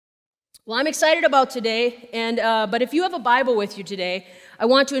Well, I'm excited about today, but if you have a Bible with you today, I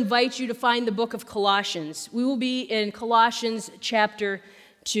want to invite you to find the book of Colossians. We will be in Colossians chapter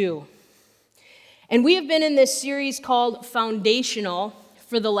 2. And we have been in this series called Foundational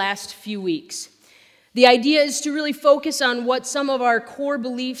for the last few weeks. The idea is to really focus on what some of our core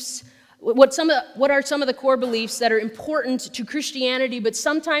beliefs, what are some of the core beliefs that are important to Christianity, but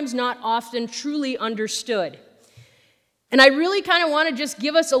sometimes not often truly understood. And I really kind of want to just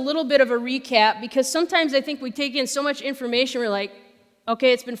give us a little bit of a recap, because sometimes I think we take in so much information, we're like,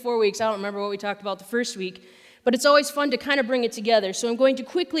 okay, it's been 4 weeks, I don't remember what we talked about the first week, but it's always fun to kind of bring it together. So I'm going to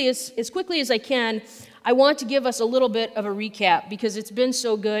as quickly as I can, I want to give us a little bit of a recap, because it's been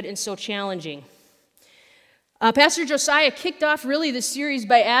so good and so challenging. Pastor Josiah kicked off really the series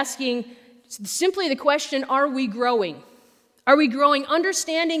by asking simply the question, are we growing? Are we growing,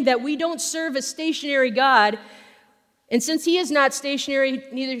 understanding that we don't serve a stationary God? And since he is not stationary,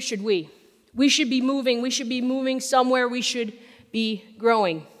 neither should we. We should be moving. We should be moving somewhere. We should be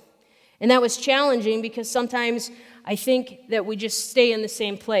growing. And that was challenging, because sometimes I think that we just stay in the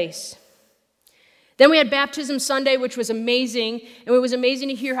same place. Then we had Baptism Sunday, which was amazing. And it was amazing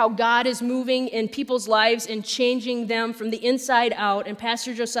to hear how God is moving in people's lives and changing them from the inside out. And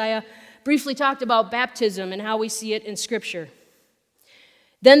Pastor Josiah briefly talked about baptism and how we see it in Scripture.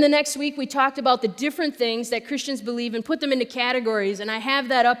 Then the next week, we talked about the different things that Christians believe and put them into categories. And I have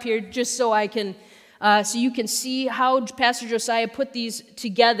that up here just so you can see how Pastor Josiah put these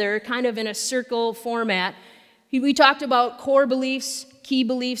together, kind of in a circle format. We talked about core beliefs, key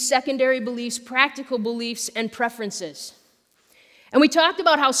beliefs, secondary beliefs, practical beliefs, and preferences. And we talked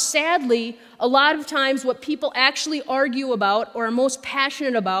about how, sadly, a lot of times what people actually argue about or are most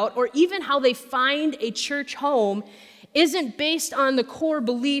passionate about, or even how they find a church home, isn't based on the core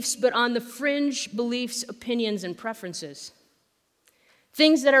beliefs, but on the fringe beliefs, opinions, and preferences.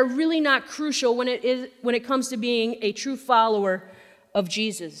 Things that are really not crucial when it comes to being a true follower of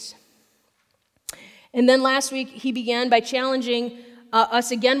Jesus. And then last week, he began by challenging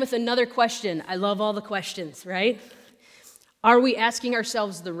us again with another question. I love all the questions, right? Are we asking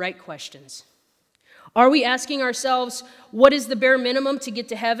ourselves the right questions? Are we asking ourselves, what is the bare minimum to get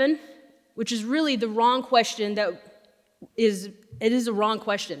to heaven? Which is really the wrong question. It is a wrong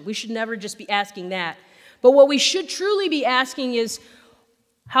question. We should never just be asking that. But what we should truly be asking is,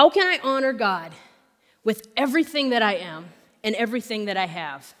 how can I honor God with everything that I am and everything that I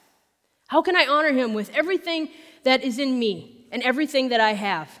have? How can I honor him with everything that is in me and everything that I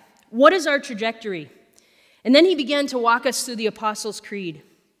have? What is our trajectory? And then he began to walk us through the Apostles' Creed.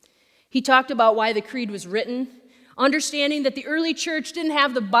 He talked about why the Creed was written, understanding that the early church didn't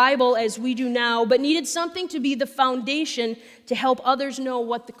have the Bible as we do now, but needed something to be the foundation to help others know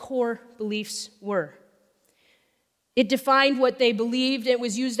what the core beliefs were. It defined what they believed. It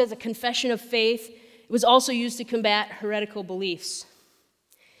was used as a confession of faith. It was also used to combat heretical beliefs.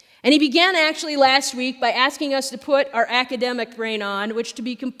 And he began actually last week by asking us to put our academic brain on, which, to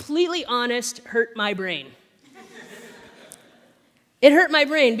be completely honest, hurt my brain. It hurt my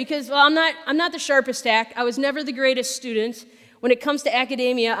brain because, I'm not the sharpest tack. I was never the greatest student. When it comes to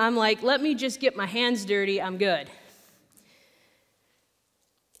academia, I'm like, let me just get my hands dirty, I'm good.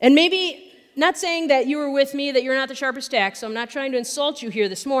 And maybe, not saying that you were with me, that you're not the sharpest tack, so I'm not trying to insult you here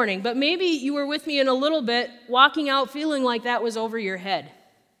this morning, but maybe you were with me in a little bit, walking out feeling like that was over your head.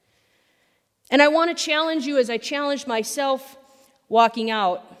 And I want to challenge you, as I challenged myself walking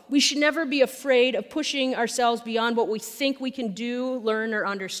out. We should never be afraid of pushing ourselves beyond what we think we can do, learn, or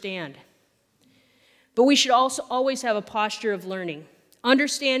understand. But we should also always have a posture of learning,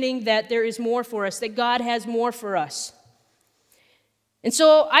 understanding that there is more for us, that God has more for us. And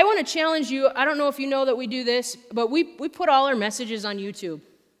so I want to challenge you. I don't know if you know that we do this, but we put all our messages on YouTube.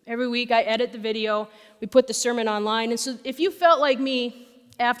 Every week I edit the video, we put the sermon online. And so if you felt like me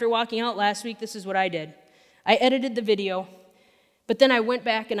after walking out last week, this is what I did. I edited the video, but then I went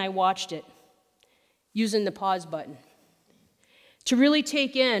back and I watched it using the pause button to really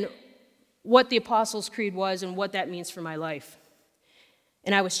take in what the Apostles' Creed was and what that means for my life.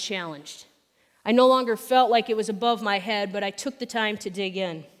 And I was challenged. I no longer felt like it was above my head, but I took the time to dig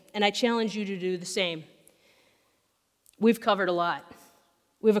in, and I challenge you to do the same. We've covered a lot.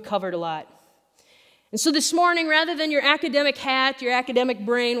 And so this morning, rather than your academic hat, your academic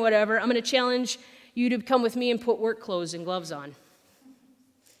brain, whatever, I'm going to challenge you to come with me and put work clothes and gloves on.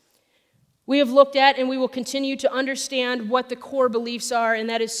 We have looked at and we will continue to understand what the core beliefs are, and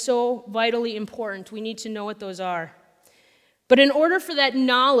that is so vitally important. We need to know what those are. But in order for that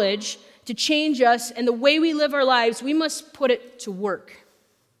knowledge to change us and the way we live our lives, we must put it to work.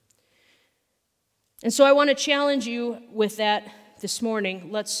 And so I want to challenge you with that this morning.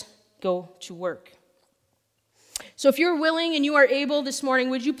 Let's go to work. So if you're willing and you are able this morning,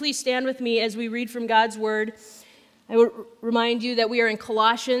 would you please stand with me as we read from God's Word? I will remind you that we are in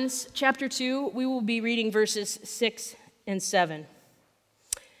Colossians chapter 2. We will be reading verses 6 and 7.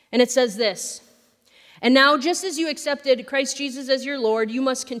 And it says this, "And now, just as you accepted Christ Jesus as your Lord, you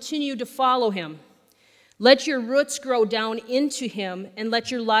must continue to follow him. Let your roots grow down into him, and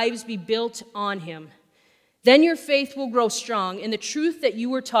let your lives be built on him. Then your faith will grow strong in the truth that you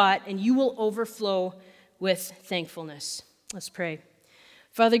were taught, and you will overflow with thankfulness." Let's pray.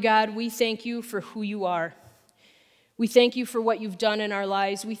 Father God, we thank you for who you are. We thank you for what you've done in our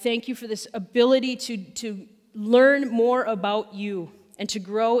lives. We thank you for this ability to learn more about you and to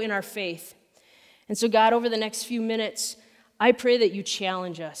grow in our faith. And so, God, over the next few minutes, I pray that you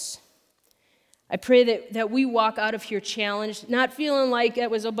challenge us. I pray that we walk out of here challenged, not feeling like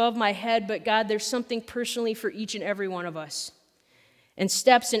it was above my head, but God, there's something personally for each and every one of us, and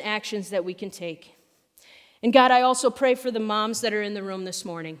steps and actions that we can take. And God, I also pray for the moms that are in the room this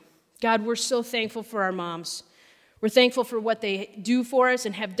morning. God, we're so thankful for our moms. We're thankful for what they do for us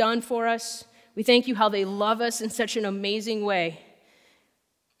and have done for us. We thank you how they love us in such an amazing way.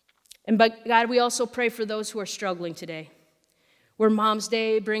 But God, we also pray for those who are struggling today, where Mom's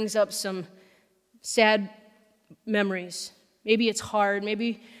Day brings up some sad memories. Maybe it's hard.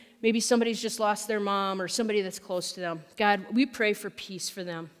 Maybe somebody's just lost their mom or somebody that's close to them. God, we pray for peace for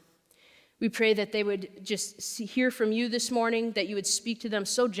them. We pray that they would just hear from you this morning, that you would speak to them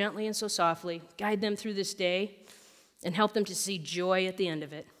so gently and so softly, guide them through this day, and help them to see joy at the end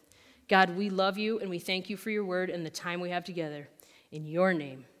of it. God, we love you, and we thank you for your word and the time we have together. In your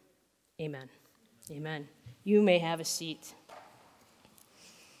name, amen. Amen. You may have a seat.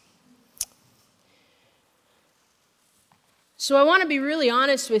 So I want to be really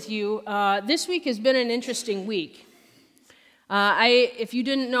honest with you. This week has been an interesting week. If you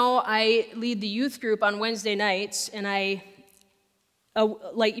didn't know, I lead the youth group on Wednesday nights, and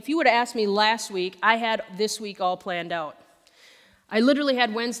if you would have asked me last week, I had this week all planned out. I literally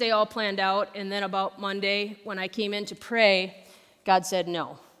had Wednesday all planned out, and then about Monday, when I came in to pray, God said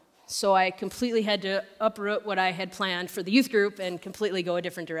no. So I completely had to uproot what I had planned for the youth group and completely go a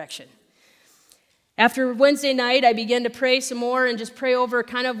different direction. After Wednesday night, I began to pray some more and just pray over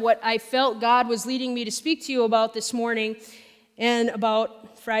kind of what I felt God was leading me to speak to you about this morning. And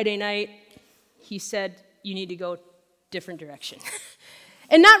about Friday night, he said, you need to go different direction.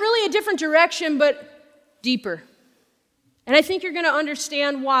 And not really a different direction, but deeper. And I think you're going to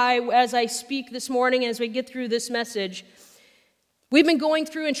understand why as I speak this morning, as we get through this message. We've been going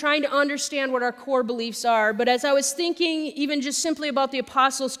through and trying to understand what our core beliefs are, but as I was thinking even just simply about the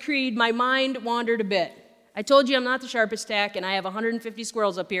Apostles' Creed, my mind wandered a bit. I told you I'm not the sharpest tack, and I have 150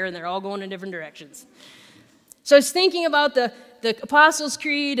 squirrels up here, and they're all going in different directions. So I was thinking about the Apostles'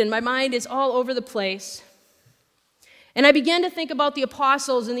 Creed, and my mind is all over the place. And I began to think about the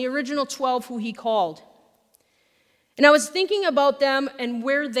apostles and the original 12 who he called. And I was thinking about them and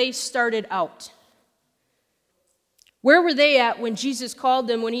where they started out. Where were they at when Jesus called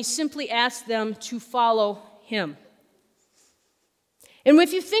them, when he simply asked them to follow him? And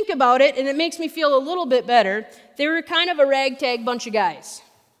if you think about it, and it makes me feel a little bit better, they were kind of a ragtag bunch of guys,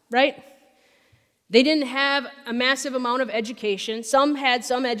 right? They didn't have a massive amount of education. Some had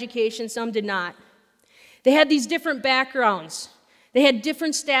some education, some did not. They had these different backgrounds. They had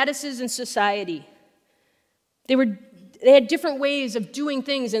different statuses in society. They had different ways of doing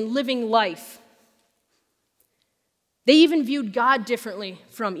things and living life. They even viewed God differently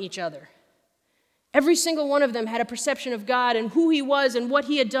from each other. Every single one of them had a perception of God and who he was and what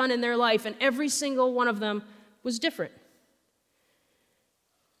he had done in their life, and every single one of them was different.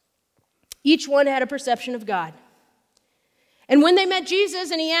 Each one had a perception of God. And when they met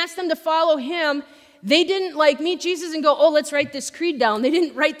Jesus and he asked them to follow him, they didn't meet Jesus and go, oh, let's write this creed down. They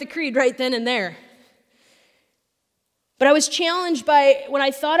didn't write the creed right then and there. But I was challenged by when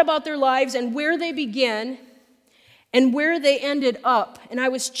I thought about their lives and where they began and where they ended up, and I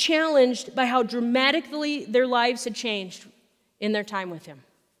was challenged by how dramatically their lives had changed in their time with him.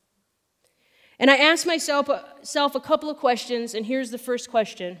 And I asked myself a couple of questions, and here's the first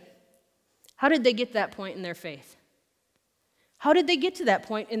question. How did they get to that point in their faith? How did they get to that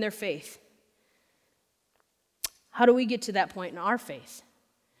point in their faith? How do we get to that point in our faith?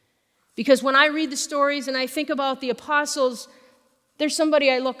 Because when I read the stories and I think about the apostles, there's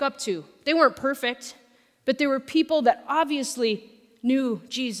somebody I look up to. They weren't perfect, but there were people that obviously knew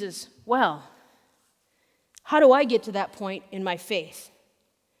Jesus well. How do I get to that point in my faith?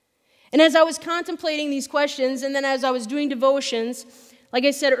 And as I was contemplating these questions, and then as I was doing devotions, Like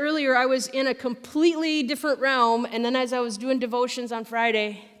I said earlier, I was in a completely different realm, and then as I was doing devotions on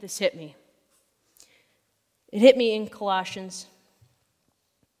Friday, this hit me. It hit me in Colossians.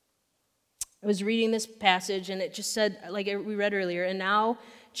 I was reading this passage, and it just said, like we read earlier, and now,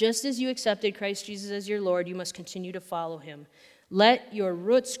 just as you accepted Christ Jesus as your Lord, you must continue to follow him. Let your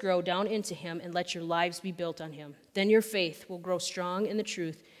roots grow down into him, and let your lives be built on him. Then your faith will grow strong in the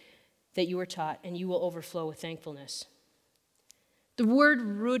truth that you were taught, and you will overflow with thankfulness. The word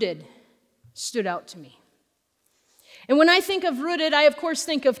rooted stood out to me. And when I think of rooted, I of course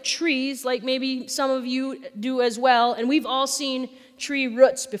think of trees, like maybe some of you do as well, and we've all seen tree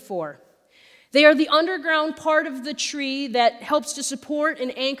roots before. They are the underground part of the tree that helps to support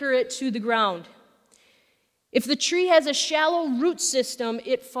and anchor it to the ground. If the tree has a shallow root system,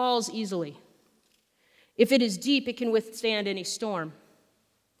 it falls easily. If it is deep, it can withstand any storm.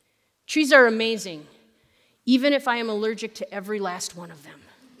 Trees are amazing, even if I am allergic to every last one of them.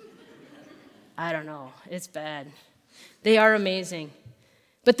 I don't know, it's bad. They are amazing,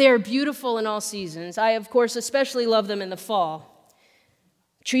 but they are beautiful in all seasons. I, of course, especially love them in the fall.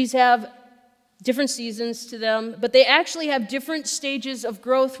 Trees have different seasons to them, but they actually have different stages of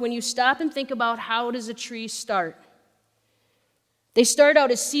growth when you stop and think about how does a tree start. They start out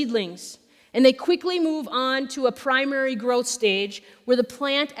as seedlings, and they quickly move on to a primary growth stage where the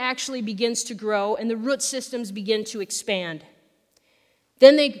plant actually begins to grow and the root systems begin to expand.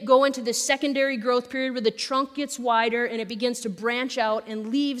 Then they go into the secondary growth period where the trunk gets wider and it begins to branch out and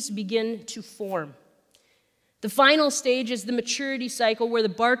leaves begin to form. The final stage is the maturity cycle where the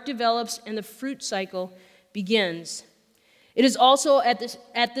bark develops and the fruit cycle begins. It is also at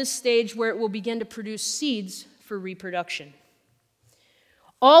this stage where it will begin to produce seeds for reproduction.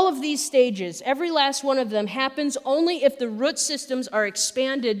 All of these stages, every last one of them, happens only if the root systems are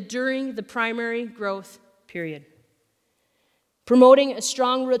expanded during the primary growth period. Promoting a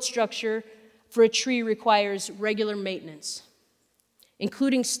strong root structure for a tree requires regular maintenance,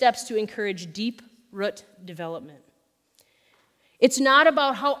 including steps to encourage deep root development. It's not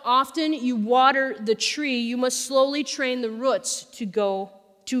about how often you water the tree. You must slowly train the roots to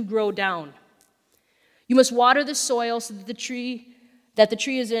grow down. You must water the soil so that the tree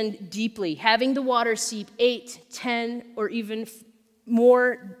is in deeply, having the water seep 8, 10, or even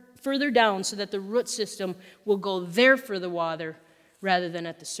more further down so that the root system will go there for the water rather than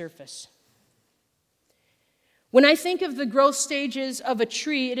at the surface. When I think of the growth stages of a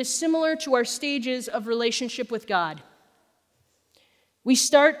tree, it is similar to our stages of relationship with God. We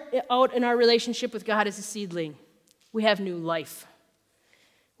start out in our relationship with God as a seedling. We have new life.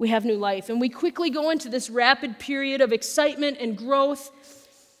 We have new life, and we quickly go into this rapid period of excitement and growth.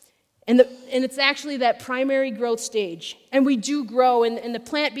 And it's actually that primary growth stage. And we do grow, and the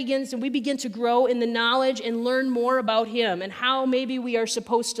plant begins, and we begin to grow in the knowledge and learn more about him and how maybe we are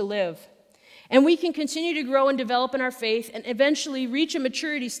supposed to live. And we can continue to grow and develop in our faith and eventually reach a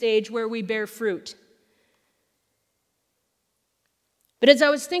maturity stage where we bear fruit. But as I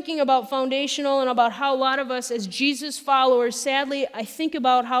was thinking about foundational and about how a lot of us as Jesus followers, sadly, I think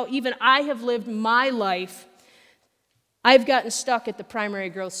about how even I have lived my life. I've gotten stuck at the primary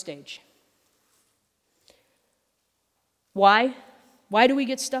growth stage. Why? Why do we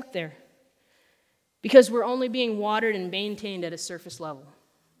get stuck there? Because we're only being watered and maintained at a surface level.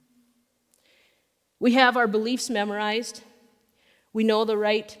 We have our beliefs memorized. We know the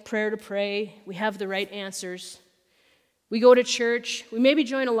right prayer to pray. We have the right answers. We go to church. We maybe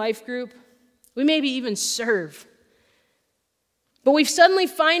join a life group. We maybe even serve. But we suddenly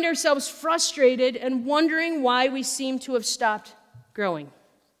find ourselves frustrated and wondering why we seem to have stopped growing.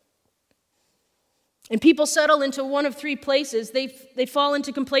 And people settle into one of three places. They fall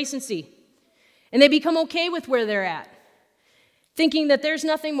into complacency. And they become okay with where they're at, thinking that there's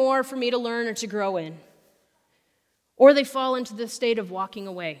nothing more for me to learn or to grow in. Or they fall into the state of walking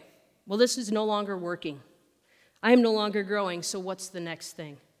away. Well, this is no longer working. I am no longer growing, so what's the next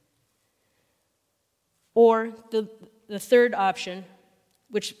thing? Or the third option,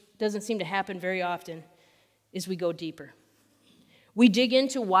 which doesn't seem to happen very often, is we go deeper. We dig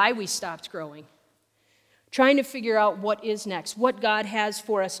into why we stopped growing, trying to figure out what is next, what God has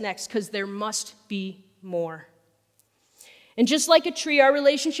for us next, because there must be more. And just like a tree, our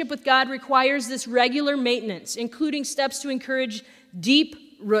relationship with God requires this regular maintenance, including steps to encourage deep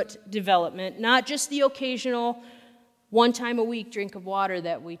root development, not just the occasional one time a week drink of water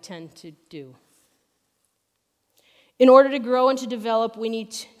that we tend to do. In order to grow and to develop, we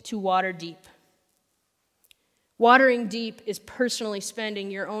need to water deep. Watering deep is personally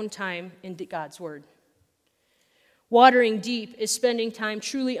spending your own time in God's Word. Watering deep is spending time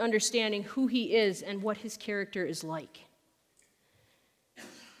truly understanding who He is and what His character is like.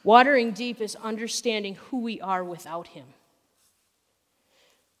 Watering deep is understanding who we are without him.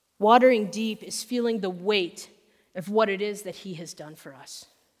 Watering deep is feeling the weight of what it is that he has done for us.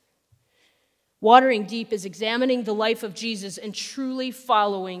 Watering deep is examining the life of Jesus and truly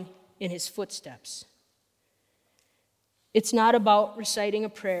following in his footsteps. It's not about reciting a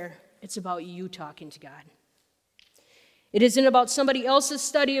prayer. It's about you talking to God. It isn't about somebody else's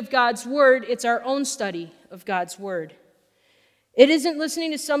study of God's word. It's our own study of God's word. It isn't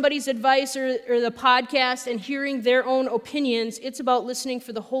listening to somebody's advice or the podcast and hearing their own opinions. It's about listening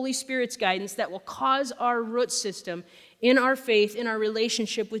for the Holy Spirit's guidance that will cause our root system in our faith, in our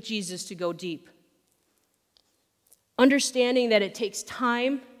relationship with Jesus to go deep. Understanding that it takes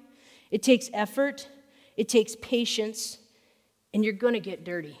time, it takes effort, it takes patience, and you're going to get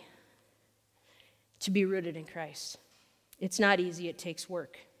dirty to be rooted in Christ. It's not easy, it takes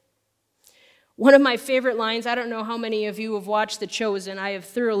work. One of my favorite lines, I don't know how many of you have watched The Chosen, I have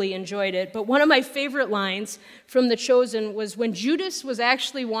thoroughly enjoyed it, but one of my favorite lines from The Chosen was when Judas was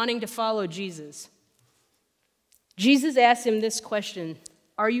actually wanting to follow Jesus. Jesus asked him this question,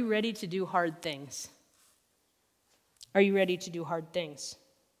 are you ready to do hard things? Are you ready to do hard things?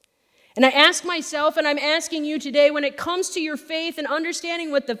 And I ask myself, and I'm asking you today, when it comes to your faith and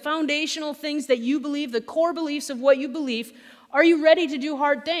understanding what the foundational things that you believe, the core beliefs of what you believe, are you ready to do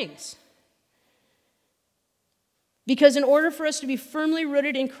hard things? Because in order for us to be firmly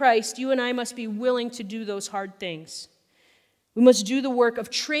rooted in Christ, you and I must be willing to do those hard things. We must do the work of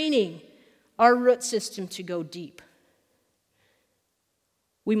training our root system to go deep.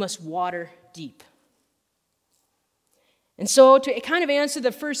 We must water deep. And so to kind of answer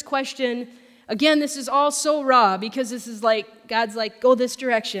the first question, again, this is all so raw because this is like, God's like, go this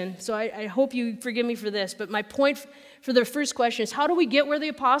direction. So I hope you forgive me for this. But my point for the first question is, how do we get where the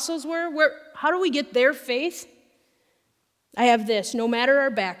apostles were? How do we get their faith? I have this, no matter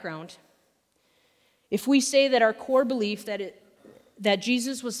our background, if we say that our core belief that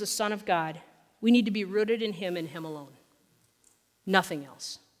Jesus was the Son of God, we need to be rooted in him and him alone. Nothing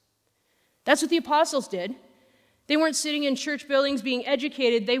else. That's what the apostles did. They weren't sitting in church buildings being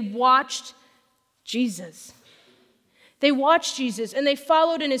educated. They watched Jesus. They watched Jesus and they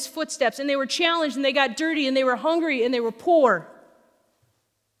followed in his footsteps and they were challenged and they got dirty and they were hungry and they were poor.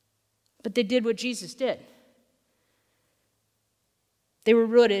 But they did what Jesus did. They were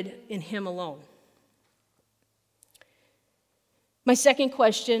rooted in him alone. My second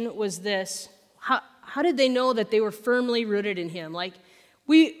question was this. How did they know that they were firmly rooted in him?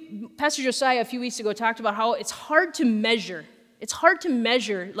 Pastor Josiah a few weeks ago talked about how it's hard to measure. It's hard to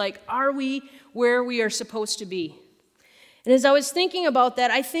measure, are we where we are supposed to be? And as I was thinking about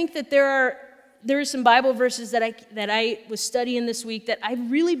that, I think that there are some Bible verses that I was studying this week that I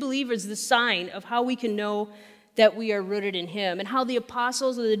really believe is the sign of how we can know that we are rooted in him, and how the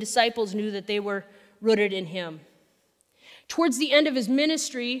apostles or the disciples knew that they were rooted in him. Towards the end of his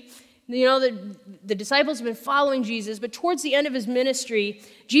ministry, the disciples have been following Jesus, but towards the end of his ministry,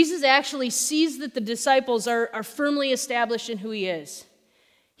 Jesus actually sees that the disciples are firmly established in who he is.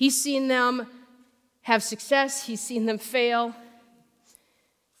 He's seen them have success, he's seen them fail,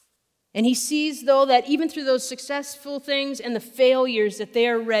 and he sees, though, that even through those successful things and the failures, that they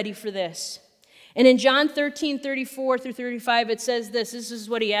are ready for this. And in John 13:34-35, it says this. This is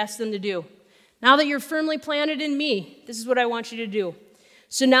what he asked them to do. Now that you're firmly planted in me, this is what I want you to do.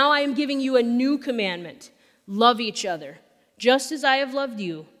 So now I am giving you a new commandment. Love each other. Just as I have loved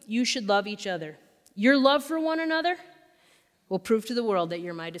you, you should love each other. Your love for one another will prove to the world that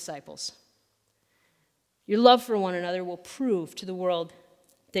you're my disciples. Your love for one another will prove to the world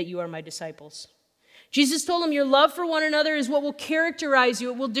that you are my disciples. Jesus told them your love for one another is what will characterize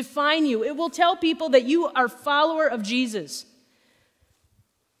you. It will define you. It will tell people that you are a follower of Jesus.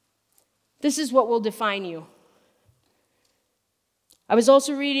 This is what will define you. I was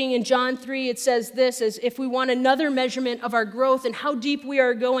also reading in John 3, it says this, as if we want another measurement of our growth and how deep we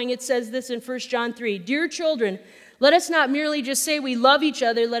are going, it says this in 1 John 3. Dear children, let us not merely just say we love each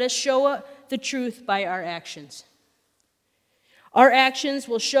other, let us show the truth by our actions. Our actions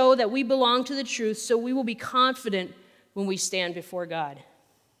will show that we belong to the truth, so we will be confident when we stand before God.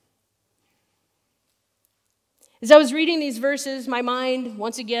 As I was reading these verses, my mind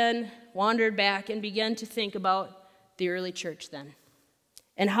once again wandered back and began to think about the early church then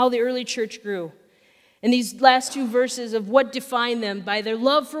and how the early church grew. And these last two verses of what defined them by their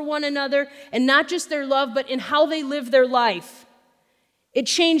love for one another, and not just their love, but in how they lived their life. It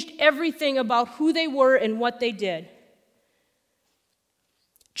changed everything about who they were and what they did.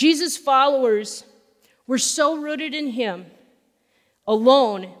 Jesus' followers were so rooted in him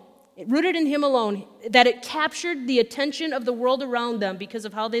alone rooted in Him alone, that it captured the attention of the world around them because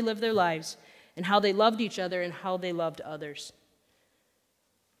of how they lived their lives and how they loved each other and how they loved others.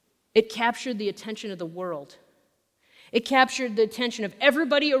 It captured the attention of the world. It captured the attention of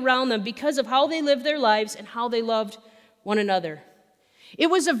everybody around them because of how they lived their lives and how they loved one another. It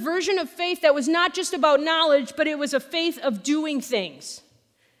was a version of faith that was not just about knowledge, but it was a faith of doing things,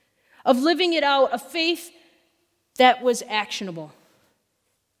 of living it out, a faith that was actionable,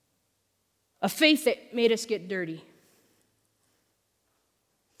 a faith that made us get dirty.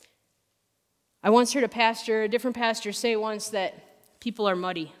 I once heard a different pastor say once that people are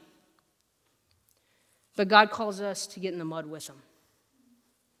muddy, but God calls us to get in the mud with them.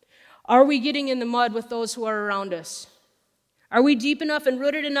 Are we getting in the mud with those who are around us? Are we deep enough and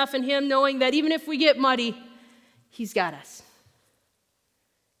rooted enough in Him, knowing that even if we get muddy, He's got us?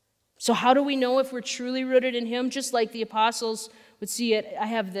 So how do we know if we're truly rooted in Him? Just like the apostles would see it, I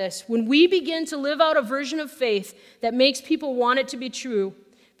have this. When we begin to live out a version of faith that makes people want it to be true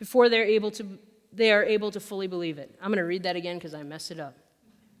before they are able to fully believe it. I'm going to read that again because I messed it up.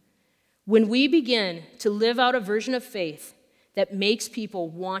 When we begin to live out a version of faith that makes people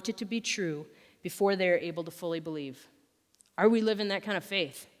want it to be true before they're able to fully believe. Are we living that kind of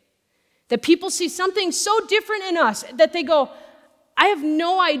faith? That people see something so different in us that they go, I have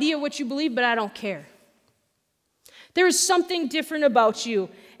no idea what you believe, but I don't care. There is something different about you,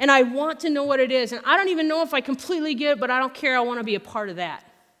 and I want to know what it is. And I don't even know if I completely get it, but I don't care. I want to be a part of that.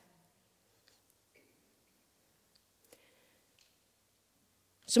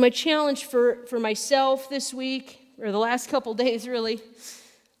 So my challenge for myself this week, or the last couple days really,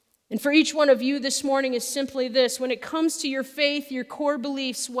 and for each one of you this morning is simply this. When it comes to your faith, your core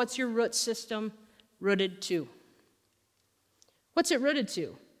beliefs, what's your root system rooted to? What's it rooted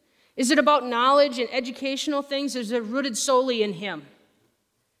to? Is it about knowledge and educational things, or is it rooted solely in Him?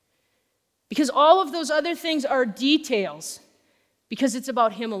 Because all of those other things are details, because it's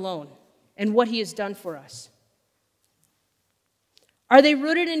about Him alone and what He has done for us. Are they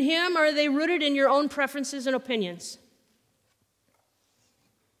rooted in Him, or are they rooted in your own preferences and opinions?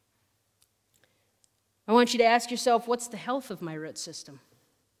 I want you to ask yourself, what's the health of my root system?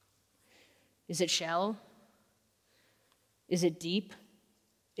 Is it shallow? Is it deep?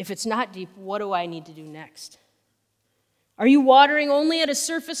 If it's not deep, what do I need to do next? Are you watering only at a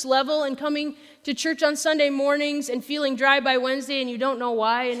surface level and coming to church on Sunday mornings and feeling dry by Wednesday and you don't know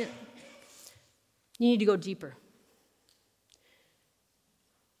why? And you need to go deeper.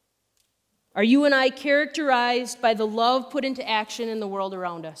 Are you and I characterized by the love put into action in the world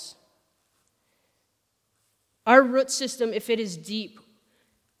around us? Our root system, if it is deep,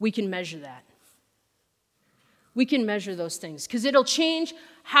 we can measure that. We can measure those things because it'll change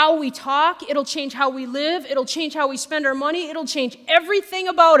how we talk, it'll change how we live, it'll change how we spend our money, it'll change everything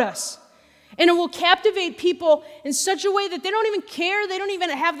about us. And it will captivate people in such a way that they don't even care, they don't even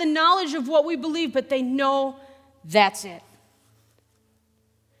have the knowledge of what we believe, but they know that's it.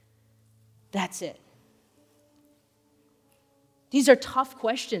 That's it. These are tough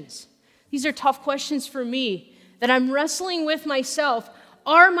questions. These are tough questions for me that I'm wrestling with myself.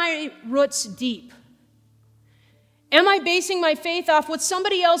 Are my roots deep? Am I basing my faith off what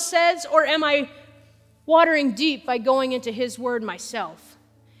somebody else says, or am I watering deep by going into His Word myself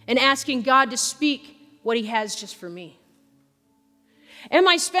and asking God to speak what He has just for me? Am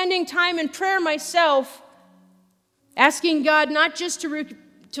I spending time in prayer myself, asking God not just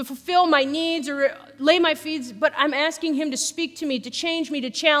to fulfill my needs or lay my feet, but I'm asking Him to speak to me, to change me, to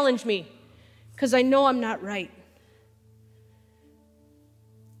challenge me, because I know I'm not right.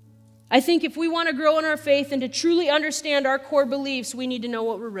 I think if we want to grow in our faith and to truly understand our core beliefs, we need to know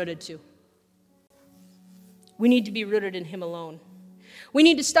what we're rooted to. We need to be rooted in Him alone. We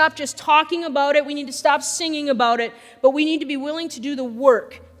need to stop just talking about it. We need to stop singing about it. But we need to be willing to do the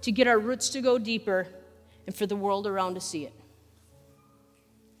work to get our roots to go deeper and for the world around to see it.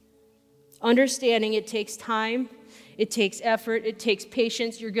 Understanding it takes time, it takes effort, it takes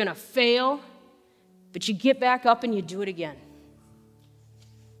patience. You're going to fail, but you get back up and you do it again.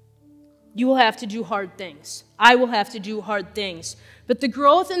 You will have to do hard things. I will have to do hard things. But the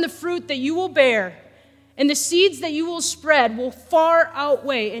growth and the fruit that you will bear and the seeds that you will spread will far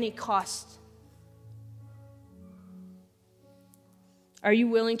outweigh any cost. Are you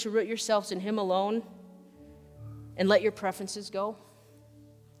willing to root yourselves in Him alone and let your preferences go?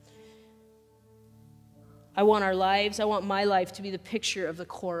 I want my life to be the picture of the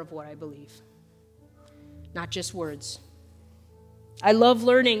core of what I believe, not just words. I love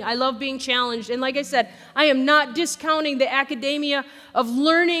learning. I love being challenged. And like I said, I am not discounting the academia of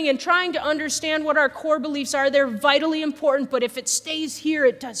learning and trying to understand what our core beliefs are. They're vitally important, but if it stays here,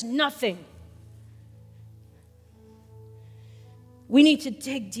 it does nothing. We need to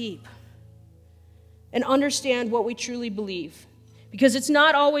dig deep and understand what we truly believe, because it's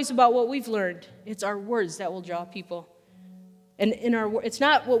not always about what we've learned. It's our words that will draw people. And it's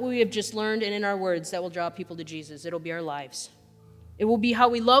not what we have just learned and in our words that will draw people to Jesus. It'll be our lives. It will be how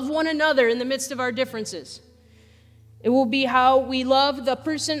we love one another in the midst of our differences. It will be how we love the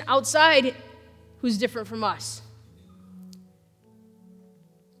person outside who's different from us.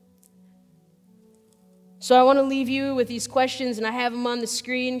 So I want to leave you with these questions, and I have them on the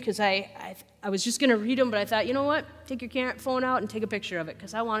screen because I was just going to read them, but I thought, you know what? Take your phone out and take a picture of it,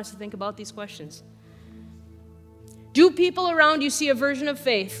 because I want us to think about these questions. Do people around you see a version of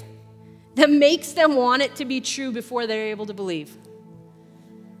faith that makes them want it to be true before they're able to believe?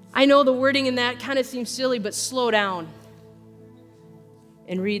 I know the wording in that kind of seems silly, but slow down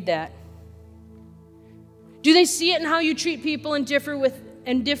and read that. Do they see it in how you treat people and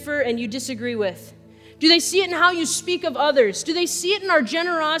differ and you disagree with? Do they see it in how you speak of others? Do they see it in our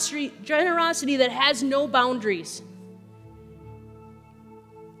generosity that has no boundaries?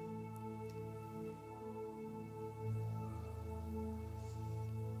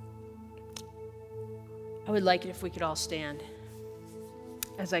 I would like it if we could all stand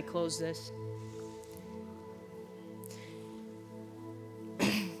as I close this.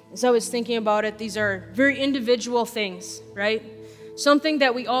 As I was thinking about it, these are very individual things, right? Something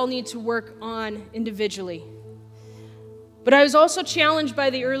that we all need to work on individually. But I was also challenged by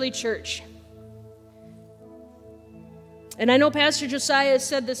the early church. And I know Pastor Josiah has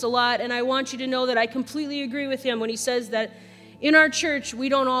said this a lot, and I want you to know that I completely agree with him when he says that in our church, we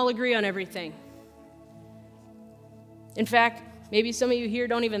don't all agree on everything. In fact, maybe some of you here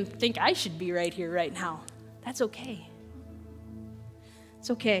don't even think I should be right here right now. That's okay. It's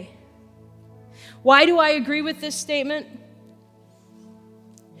okay. Why do I agree with this statement?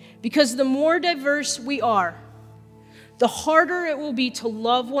 Because the more diverse we are, the harder it will be to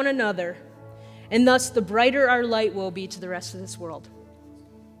love one another, and thus the brighter our light will be to the rest of this world.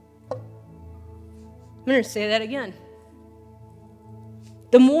 I'm going to say that again.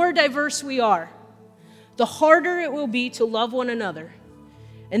 The more diverse we are, the harder it will be to love one another,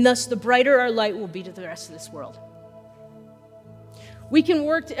 and thus the brighter our light will be to the rest of this world. We can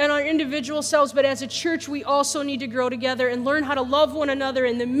work on our individual selves, but as a church, we also need to grow together and learn how to love one another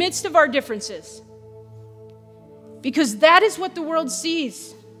in the midst of our differences. Because that is what the world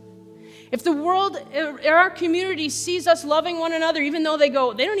sees. If the world, our community sees us loving one another, even though they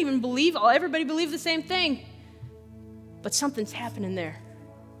don't even believe, everybody believes the same thing, but something's happening there.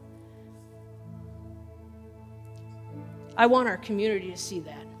 I want our community to see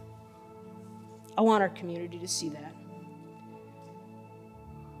that. I want our community to see that.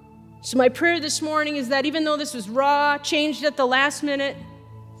 So my prayer this morning is that even though this was raw, changed at the last minute,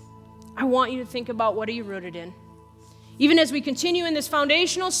 I want you to think about, what are you rooted in? Even as we continue in this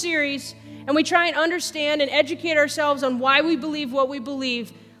foundational series and we try and understand and educate ourselves on why we believe what we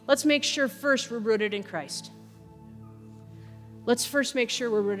believe, let's make sure first we're rooted in Christ. Let's first make sure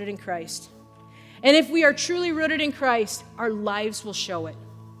we're rooted in Christ. And if we are truly rooted in Christ, our lives will show it.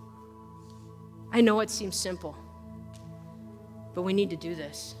 I know it seems simple, but we need to do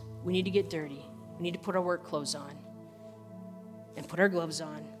this. We need to get dirty. We need to put our work clothes on and put our gloves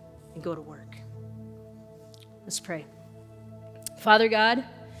on and go to work. Let's pray. Father God,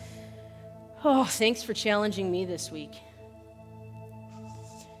 thanks for challenging me this week.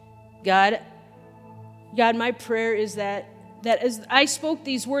 God, my prayer is that as I spoke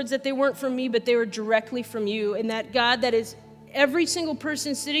these words, that they weren't from me, but they were directly from you. And that, God, that is every single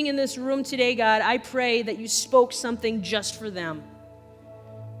person sitting in this room today, God, I pray that you spoke something just for them.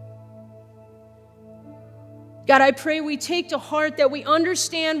 God, I pray we take to heart that we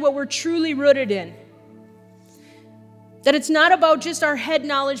understand what we're truly rooted in. That it's not about just our head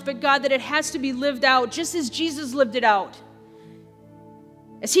knowledge, but God, that it has to be lived out just as Jesus lived it out.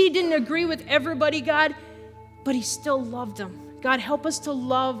 As he didn't agree with everybody, God, but he still loved them. God, help us to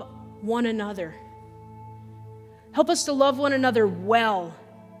love one another. Help us to love one another well.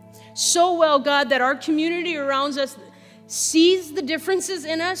 So well, God, that our community around us sees the differences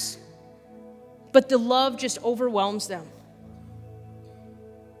in us, but the love just overwhelms them.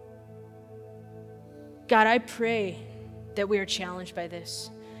 God, I pray that we are challenged by this.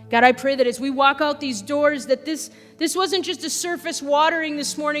 God, I pray that as we walk out these doors, that this wasn't just a surface watering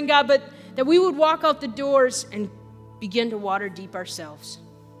this morning, God, but that we would walk out the doors and begin to water deep ourselves.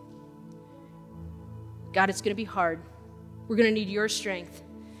 God, it's going to be hard. We're going to need your strength.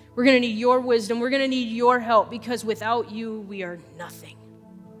 We're going to need your wisdom. We're going to need your help, because without you, we are nothing.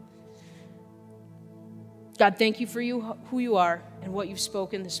 God, thank you for who you are and what you've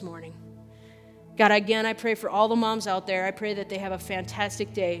spoken this morning. God, again, I pray for all the moms out there. I pray that they have a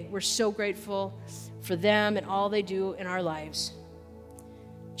fantastic day. We're so grateful for them and all they do in our lives.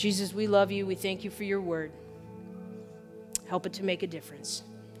 Jesus, we love you. We thank you for your word. Help it to make a difference.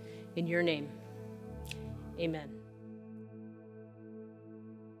 In your name, amen.